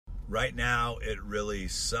Right now, it really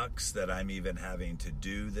sucks that I'm even having to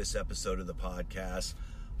do this episode of the podcast,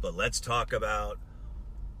 but let's talk about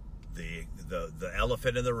the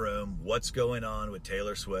elephant in the room. What's going on with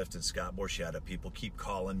Taylor Swift and Scott Borchetta? People keep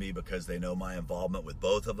calling me because they know my involvement with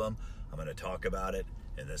both of them. I'm going to talk about it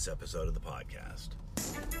in this episode of the podcast.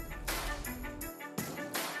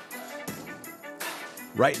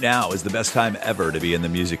 Right now is the best time ever to be in the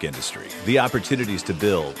music industry. The opportunities to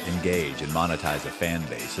build, engage, and monetize a fan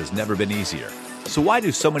base has never been easier. So why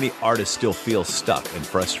do so many artists still feel stuck and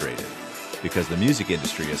frustrated? Because the music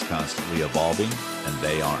industry is constantly evolving, and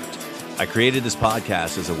they aren't. I created this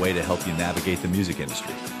podcast as a way to help you navigate the music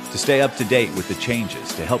industry, to stay up to date with the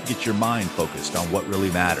changes, to help get your mind focused on what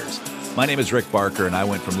really matters. My name is Rick Barker, and I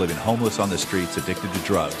went from living homeless on the streets, addicted to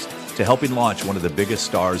drugs, to helping launch one of the biggest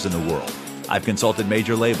stars in the world. I've consulted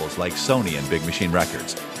major labels like Sony and Big Machine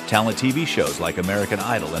Records, talent TV shows like American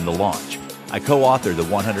Idol and The Launch. I co-authored the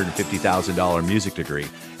 $150,000 music degree,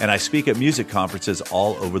 and I speak at music conferences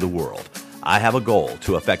all over the world. I have a goal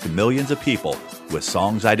to affect millions of people with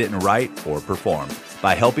songs I didn't write or perform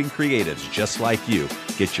by helping creatives just like you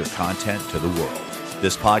get your content to the world.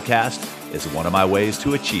 This podcast is one of my ways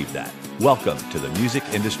to achieve that. Welcome to the Music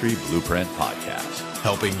Industry Blueprint Podcast.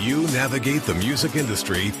 Helping you navigate the music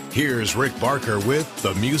industry, here's Rick Barker with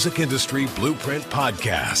the Music Industry Blueprint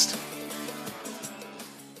Podcast.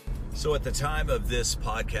 So at the time of this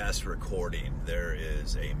podcast recording, there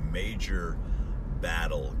is a major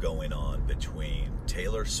battle going on between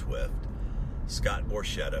Taylor Swift, Scott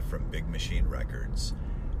Borchetta from Big Machine Records,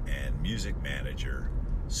 and music manager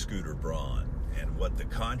Scooter Braun. And what the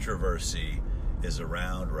controversy is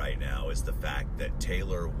around right now is the fact that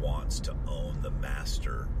Taylor wants to own the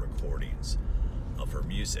master recordings of her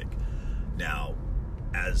music. Now,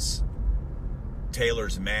 as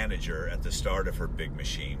Taylor's manager at the start of her Big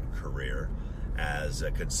Machine career, as a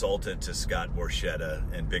consultant to Scott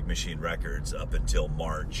Borchetta and Big Machine Records up until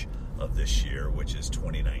March of this year, which is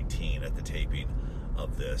 2019 at the taping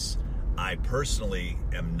of this, I personally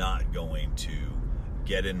am not going to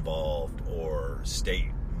get involved or state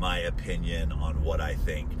my opinion on what I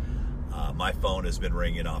think. My phone has been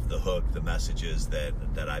ringing off the hook, the messages that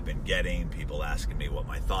I've been getting, people asking me what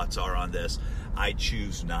my thoughts are on this. I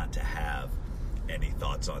choose not to have any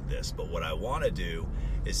thoughts on this, but what I want to do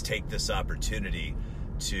is take this opportunity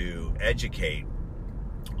to educate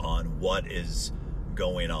on what is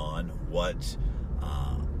going on, what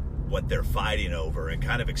they're fighting over, and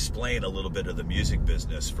kind of explain a little bit of the music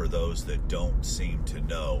business for those that don't seem to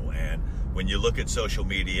know. And when you look at social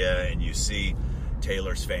media and you see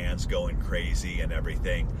Taylor's fans going crazy and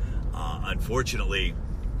everything, unfortunately,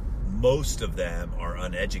 most of them are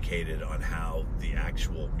uneducated on how the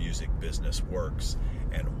actual music business works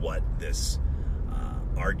and what this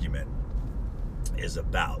argument is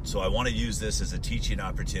about. So I want to use this as a teaching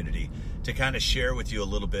opportunity to kind of share with you a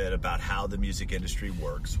little bit about how the music industry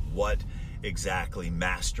works, what exactly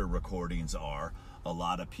master recordings are. A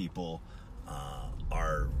lot of people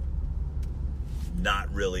are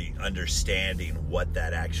not really understanding what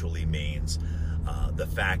that actually means. The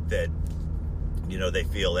fact that, they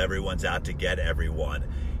feel everyone's out to get everyone.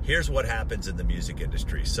 Here's what happens in the music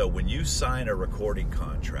industry. So when you sign a recording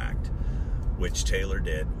contract, which Taylor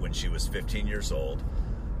did when she was 15 years old,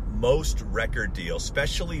 most record deals,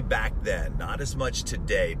 especially back then, not as much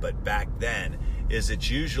today, but back then, is it's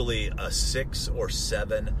usually a 6 or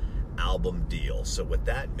 7 album deal. So what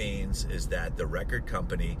that means is that the record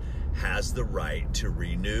company has the right to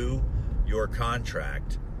renew your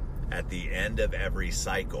contract at the end of every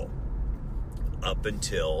cycle up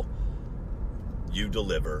until you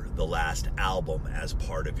deliver the last album as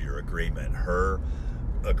part of your agreement. Her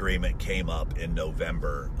agreement came up in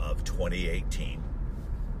November of 2018.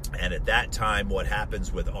 And at that time, what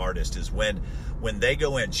happens with artists is when they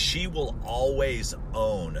go in, she will always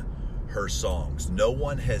own her songs. No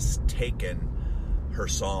one has taken her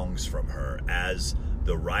songs from her. As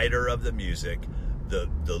the writer of the music, the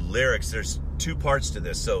lyrics, there's two parts to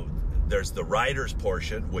this. So there's the writer's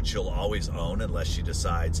portion, which she'll always own unless she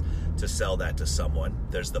decides to sell that to someone.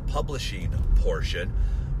 There's the publishing portion,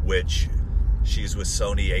 which she's with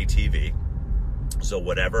Sony ATV. So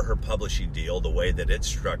whatever her publishing deal, the way that it's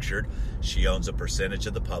structured, she owns a percentage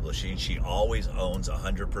of the publishing. She always owns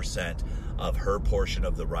 100% of her portion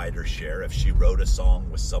of the writer's share. If she wrote a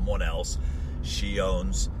song with someone else, she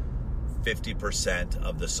owns 50%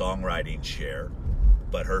 of the songwriting share,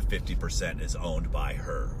 but her 50% is owned by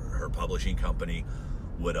her. Her publishing company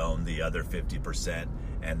would own the other 50%,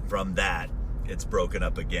 and from that, it's broken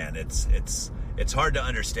up again. It's hard to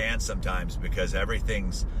understand sometimes because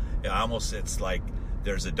everything's it's like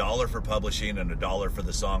there's $1 for publishing and $1 for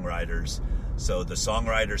the songwriters. So the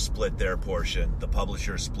songwriters split their portion, the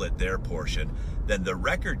publishers split their portion. Then the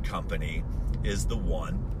record company is the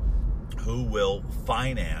one who will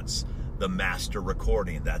finance the master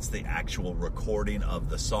recording. That's the actual recording of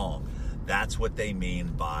the song. That's what they mean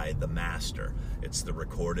by the master. It's the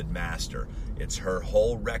recorded master. It's her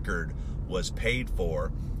whole record was paid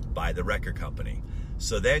for by the record company.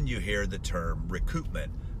 So then you hear the term recoupment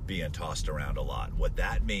being tossed around a lot. What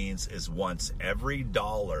that means is once every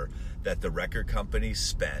dollar that the record company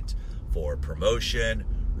spent for promotion,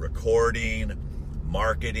 recording,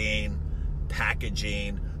 marketing,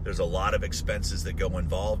 packaging, there's a lot of expenses that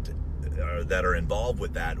are involved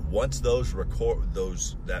with that. Once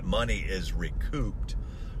that money is recouped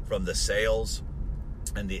from the sales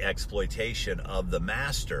and the exploitation of the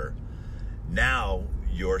master, now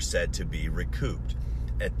you're said to be recouped.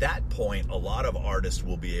 At that point, a lot of artists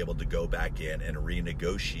will be able to go back in and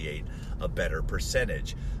renegotiate a better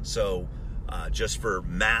percentage. So just for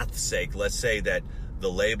math's sake, let's say that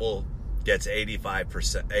the label gets 85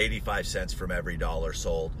 cents from every dollar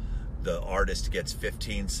sold. The artist gets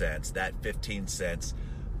 15 cents. That 15 cents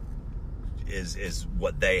is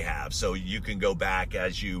what they have. So you can go back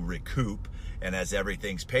as you recoup, and as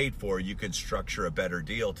everything's paid for, you can structure a better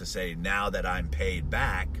deal to say, now that I'm paid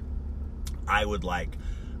back, I would like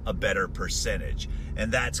a better percentage.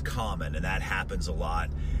 And that's common, and that happens a lot.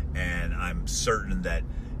 And I'm certain that,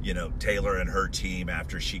 Taylor and her team,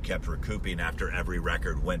 after she kept recouping after every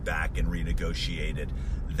record, went back and renegotiated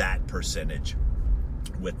that percentage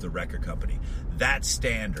with the record company. That's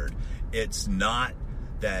standard. It's not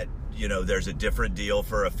that, there's a different deal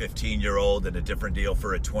for a 15-year-old and a different deal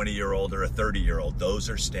for a 20-year-old or a 30-year-old. Those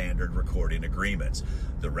are standard recording agreements.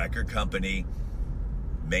 The record company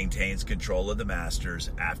maintains control of the masters.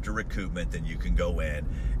 After recoupment, then you can go in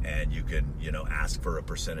and you can, ask for a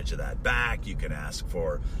percentage of that back. You can ask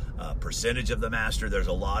for a percentage of the master. There's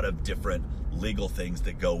a lot of different legal things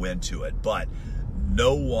that go into it, but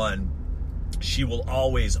she will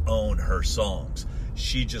always own her songs.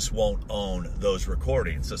 She just won't own those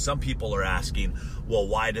recordings. So some people are asking, well,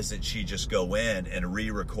 why doesn't she just go in and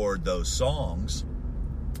re-record those songs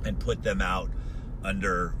and put them out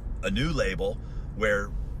under a new label where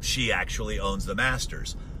she actually owns the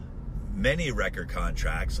masters? Many record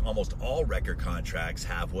contracts, almost all record contracts,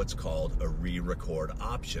 have what's called a re-record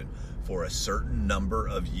option. For a certain number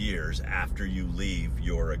of years after you leave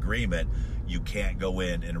your agreement, you can't go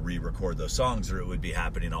in and re-record those songs, or it would be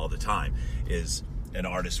happening all the time. Is an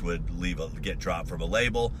artist would get dropped from a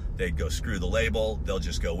label, they'd go screw the label, they'll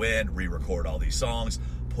just go in, re-record all these songs,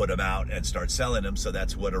 put them out, and start selling them. So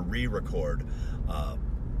that's what a re-record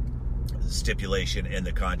stipulation in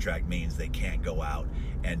the contract means. They can't go out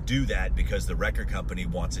and do that because the record company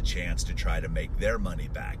wants a chance to try to make their money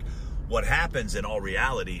back. What happens in all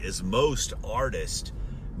reality is most artists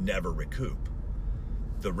never recoup.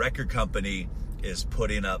 The record company is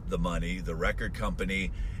putting up the money. The record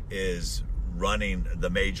company is running the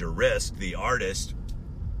major risk. The artist,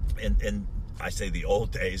 and I say the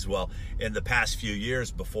old days, well, in the past few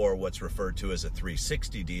years before what's referred to as a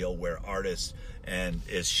 360 deal, where artists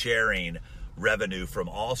is sharing revenue from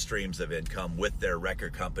all streams of income with their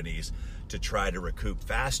record companies to try to recoup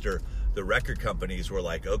faster, the record companies were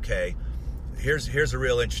like, okay, here's a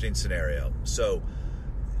real interesting scenario. So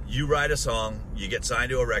you write a song, you get signed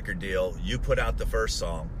to a record deal, you put out the first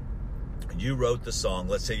song, you wrote the song,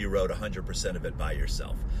 let's say you wrote 100% of it by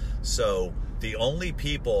yourself. So the only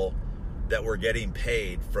people that were getting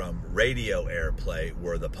paid from radio airplay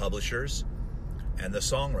were the publishers and the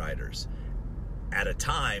songwriters.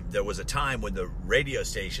 There was a time when the radio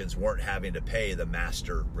stations weren't having to pay the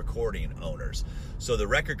master recording owners. So the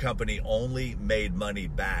record company only made money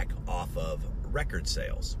back off of record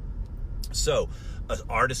sales. So an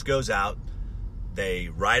artist goes out, they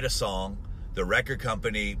write a song, the record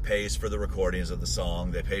company pays for the recordings of the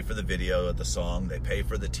song, they pay for the video of the song, they pay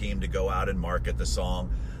for the team to go out and market the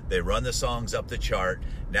song, they run the songs up the chart.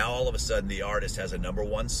 Now all of a sudden the artist has a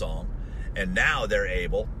 #1 song, and now they're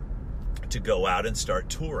able to go out and start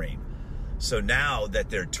touring. So now that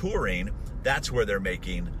they're touring, that's where they're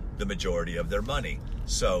making the majority of their money.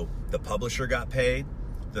 So the publisher got paid,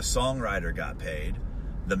 the songwriter got paid,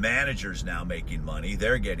 the manager's now making money,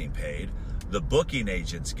 they're getting paid, the booking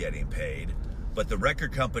agent's getting paid, but the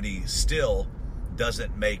record company still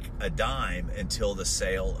doesn't make a dime until the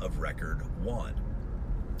sale of record 1.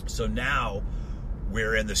 So now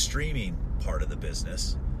we're in the streaming part of the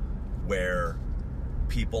business where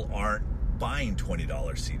people aren't buying $20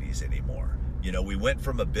 CDs anymore. You know, we went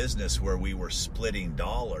from a business where we were splitting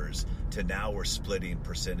dollars to now we're splitting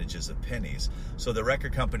percentages of pennies. So the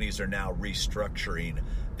record companies are now restructuring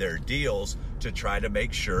their deals to try to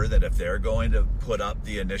make sure that if they're going to put up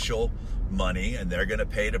the initial money and they're going to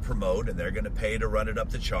pay to promote and they're going to pay to run it up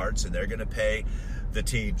the charts and they're going to pay the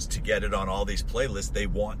teams to get it on all these playlists, they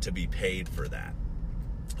want to be paid for that.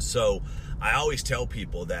 So I always tell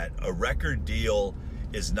people that a record deal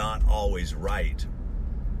is not always right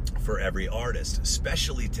for every artist,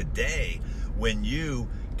 especially today when you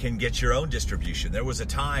can get your own distribution. There was a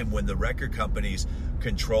time when the record companies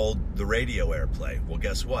controlled the radio airplay. Well,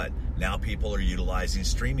 guess what? Now people are utilizing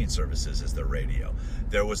streaming services as their radio.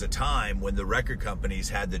 There was a time when the record companies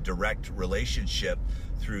had the direct relationship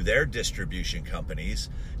through their distribution companies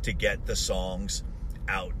to get the songs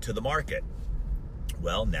out to the market.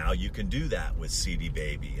 Well, now you can do that with CD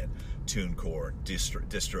Baby and TuneCore,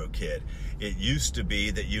 DistroKid. It used to be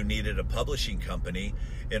that you needed a publishing company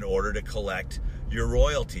in order to collect your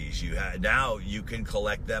royalties. Now you can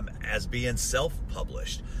collect them as being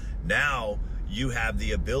self-published. Now you have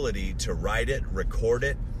the ability to write it, record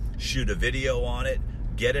it, shoot a video on it,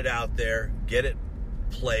 get it out there, get it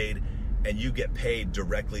played, and you get paid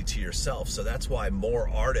directly to yourself. So that's why more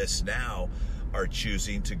artists now are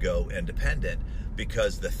choosing to go independent,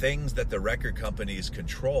 because the things that the record companies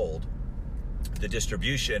controlled, the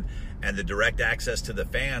distribution and the direct access to the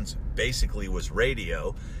fans, basically was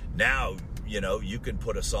radio. Now, you know, you can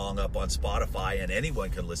put a song up on Spotify and anyone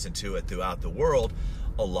can listen to it throughout the world.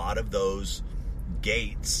 A lot of those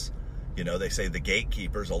gates, you know, they say the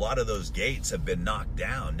gatekeepers, a lot of those gates have been knocked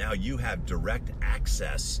down. Now you have direct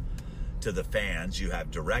access to the fans. You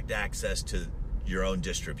have direct access to your own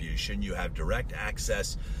distribution. You have direct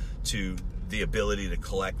access to the ability to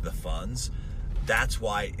collect the funds. That's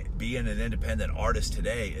why being an independent artist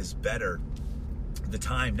today is better. The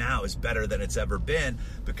time now is better than it's ever been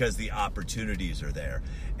because the opportunities are there.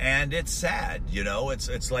 And it's sad, you know,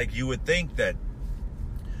 it's like you would think that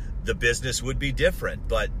the business would be different,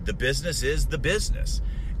 but the business is the business.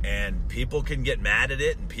 And people can get mad at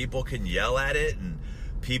it and people can yell at it and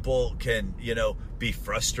people can, you know, be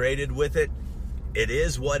frustrated with it. It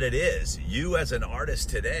is what it is. You as an artist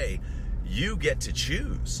today, you get to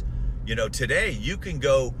choose. You know, today you can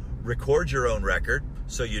go record your own record,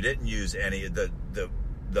 so you didn't use any of the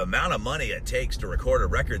amount of money it takes to record a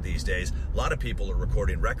record these days. A lot of people are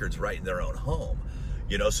recording records right in their own home,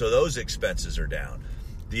 you know, so those expenses are down.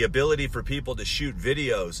 The ability for people to shoot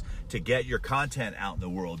videos to get your content out in the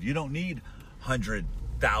world. You don't need $100,000,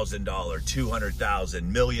 $200,000, $1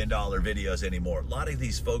 million videos anymore. A lot of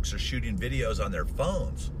these folks are shooting videos on their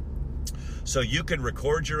phones. So you can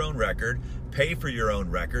record your own record, pay for your own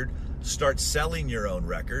record, start selling your own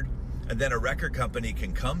record, and then a record company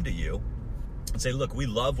can come to you and say, look, we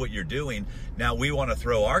love what you're doing. Now we want to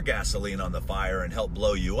throw our gasoline on the fire and help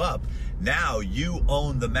blow you up. Now you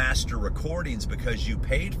own the master recordings because you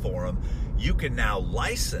paid for them. You can now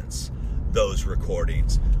license those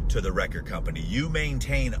recordings to the record company. You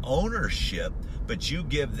maintain ownership, but you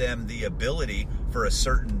give them the ability for a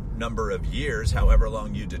certain number of years, however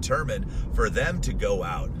long you determine, for them to go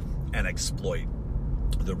out and exploit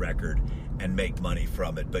the record and make money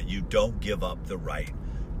from it. But you don't give up the right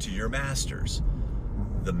to your masters.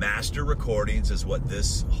 The master recordings is what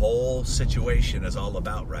this whole situation is all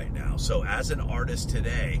about right now. So as an artist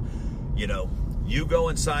today, you know, you go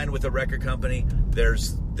and sign with a record company,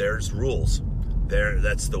 there's rules.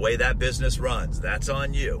 That's the way that business runs. That's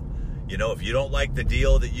on you. You know, if you don't like the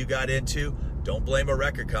deal that you got into, don't blame a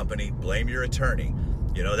record company, blame your attorney.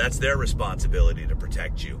 You know, that's their responsibility to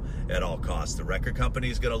protect you at all costs. The record company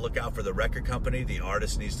is going to look out for the record company. The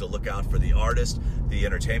artist needs to look out for the artist. The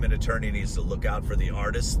entertainment attorney needs to look out for the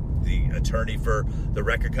artist. The attorney for the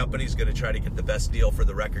record company is going to try to get the best deal for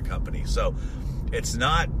the record company. So it's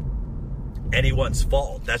not anyone's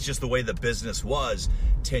fault. That's just the way the business was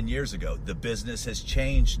 10 years ago. The business has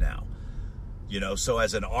changed now. You know, so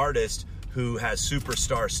as an artist who has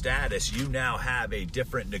superstar status, you now have a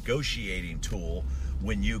different negotiating tool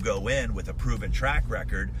when you go in with a proven track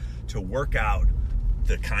record to work out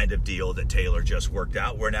the kind of deal that Taylor just worked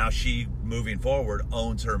out, where now she, moving forward,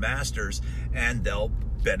 owns her masters and they'll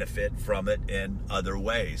benefit from it in other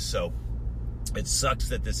ways. So it sucks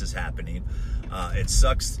that this is happening. It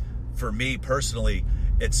sucks for me personally.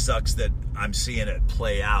 It sucks that I'm seeing it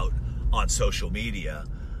play out on social media.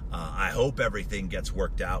 I hope everything gets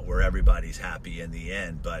worked out where everybody's happy in the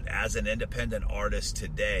end. But as an independent artist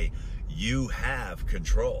today, you have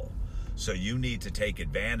control. So you need to take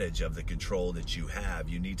advantage of the control that you have.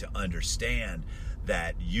 You need to understand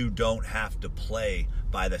that you don't have to play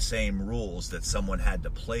by the same rules that someone had to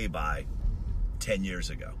play by 10 years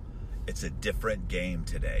ago. It's a different game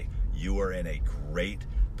today. You are in a great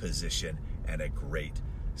position and a great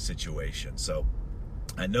situation. So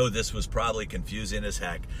I know this was probably confusing as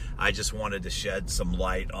heck. I just wanted to shed some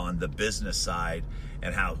light on the business side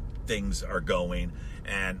and how things are going.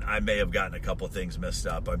 And I may have gotten a couple of things messed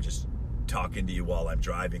up. I'm just talking to you while I'm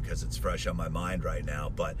driving because it's fresh on my mind right now.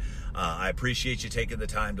 But I appreciate you taking the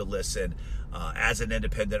time to listen. As an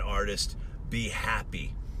independent artist, be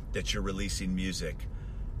happy that you're releasing music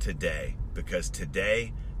today, because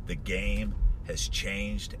today the game has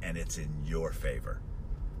changed and it's in your favor.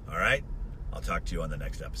 All right? I'll talk to you on the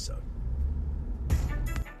next episode.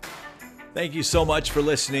 Thank you so much for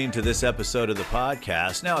listening to this episode of the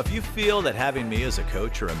podcast. Now, if you feel that having me as a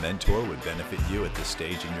coach or a mentor would benefit you at this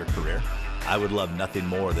stage in your career, I would love nothing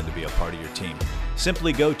more than to be a part of your team.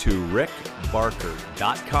 Simply go to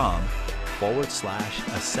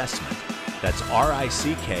rickbarker.com/assessment. That's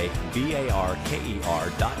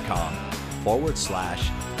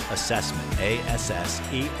rickbarker.com/assessment.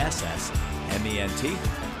 ASSESSMENT.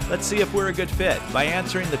 Let's see if we're a good fit. By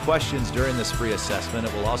answering the questions during this free assessment,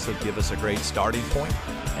 it will also give us a great starting point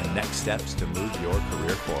and next steps to move your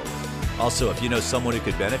career forward. Also, if you know someone who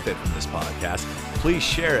could benefit from this podcast, please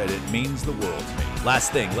share it. It means the world to me.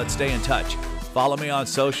 Last thing, let's stay in touch. Follow me on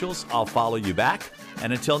socials. I'll follow you back.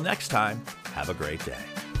 And until next time, have a great day.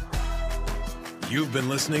 You've been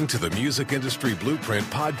listening to the Music Industry Blueprint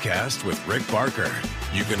podcast with Rick Barker.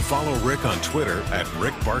 You can follow Rick on Twitter at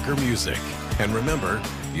 @RickBarkerMusic. And remember,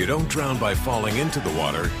 you don't drown by falling into the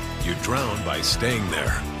water, you drown by staying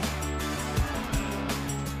there.